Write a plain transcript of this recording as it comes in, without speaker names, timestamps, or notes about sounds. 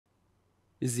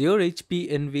Is your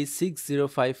HP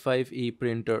NV6055E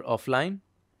printer offline?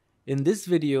 In this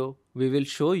video, we will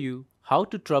show you how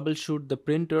to troubleshoot the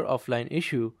printer offline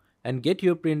issue and get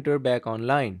your printer back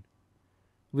online.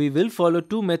 We will follow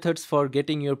two methods for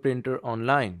getting your printer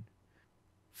online.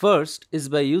 First is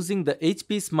by using the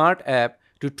HP Smart app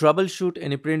to troubleshoot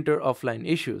any printer offline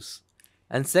issues.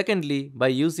 And secondly, by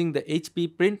using the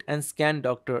HP Print and Scan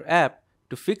Doctor app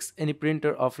to fix any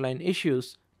printer offline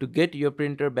issues to get your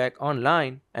printer back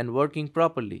online and working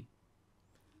properly.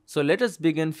 So let us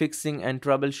begin fixing and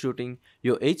troubleshooting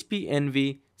your HP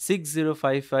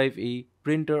NV6055E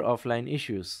printer offline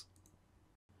issues.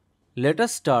 Let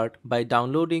us start by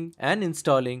downloading and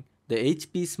installing the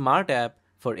HP Smart app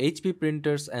for HP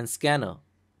printers and scanner.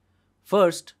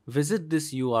 First, visit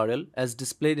this URL as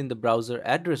displayed in the browser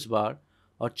address bar,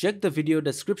 or check the video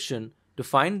description to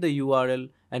find the URL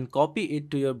and copy it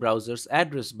to your browser's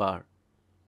address bar.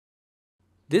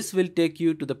 This will take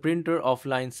you to the printer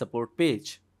offline support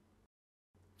page.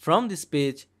 From this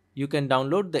page, you can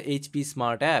download the HP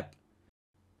Smart app.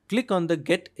 Click on the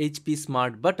Get HP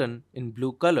Smart button in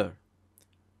blue color.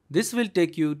 This will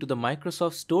take you to the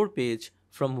Microsoft Store page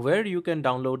from where you can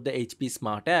download the HP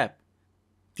Smart app.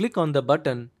 Click on the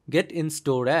button Get in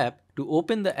Store app to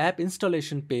open the app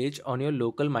installation page on your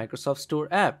local Microsoft Store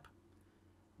app.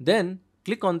 Then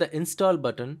click on the Install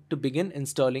button to begin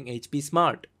installing HP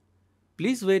Smart.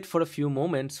 Please wait for a few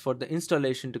moments for the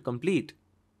installation to complete.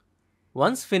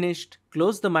 Once finished,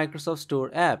 close the Microsoft Store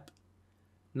app.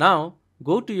 Now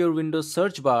go to your Windows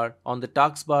search bar on the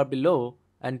taskbar below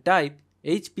and type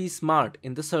HP Smart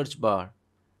in the search bar.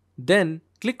 Then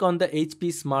click on the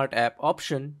HP Smart app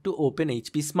option to open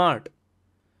HP Smart.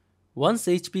 Once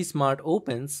HP Smart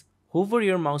opens, hover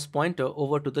your mouse pointer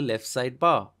over to the left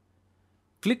sidebar.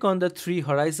 Click on the three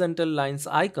horizontal lines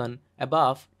icon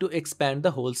above to expand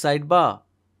the whole sidebar.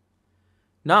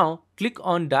 Now click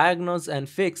on Diagnose and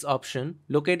Fix option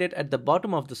located at the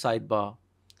bottom of the sidebar.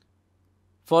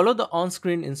 Follow the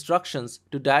on-screen instructions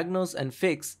to diagnose and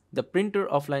fix the printer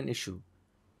offline issue.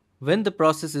 When the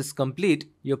process is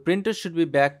complete, your printer should be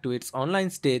back to its online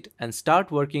state and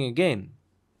start working again.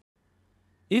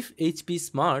 If HP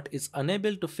Smart is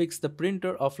unable to fix the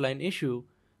printer offline issue,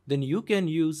 then you can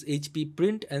use HP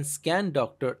Print and Scan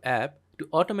Doctor app to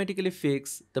automatically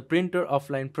fix the printer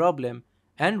offline problem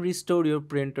and restore your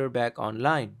printer back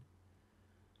online.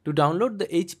 To download the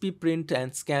HP Print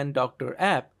and Scan Doctor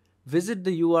app, visit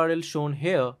the URL shown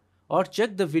here or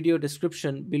check the video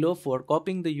description below for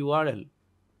copying the URL.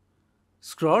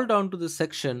 Scroll down to the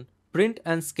section Print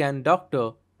and Scan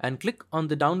Doctor and click on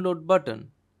the download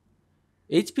button.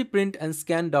 HP Print and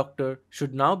Scan Doctor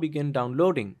should now begin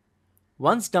downloading.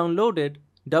 Once downloaded,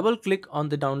 double-click on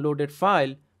the downloaded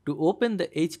file to open the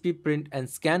HP Print and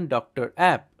Scan Doctor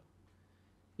app.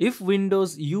 If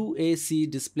Windows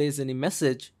UAC displays any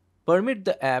message, permit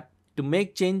the app to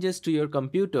make changes to your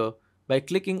computer by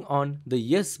clicking on the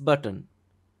Yes button.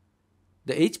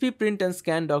 The HP Print and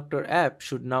Scan Doctor app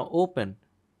should now open.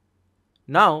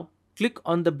 Now click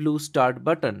on the blue Start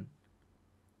button.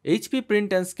 HP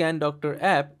Print and Scan Doctor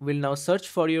app will now search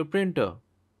for your printer.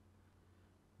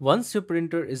 Once your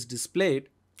printer is displayed,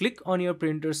 click on your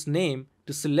printer's name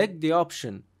to select the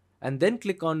option and then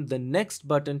click on the Next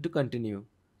button to continue.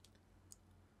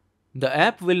 The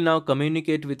app will now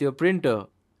communicate with your printer.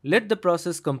 Let the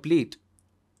process complete.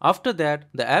 After that,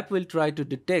 the app will try to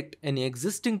detect any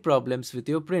existing problems with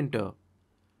your printer.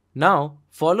 Now,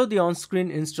 follow the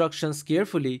on-screen instructions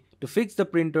carefully to fix the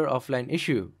printer offline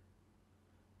issue.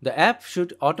 The app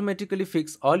should automatically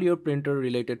fix all your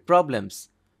printer-related problems.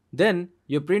 Then,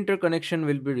 your printer connection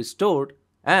will be restored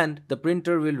and the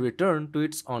printer will return to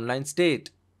its online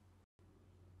state.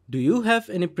 Do you have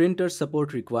any printer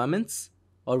support requirements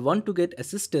or want to get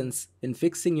assistance in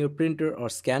fixing your printer or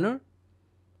scanner?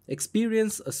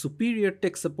 Experience a superior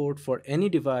tech support for any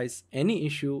device, any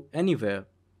issue, anywhere.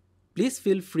 Please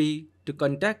feel free to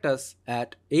contact us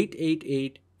at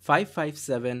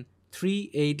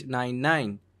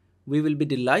 888-557-3899. We will be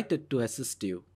delighted to assist you.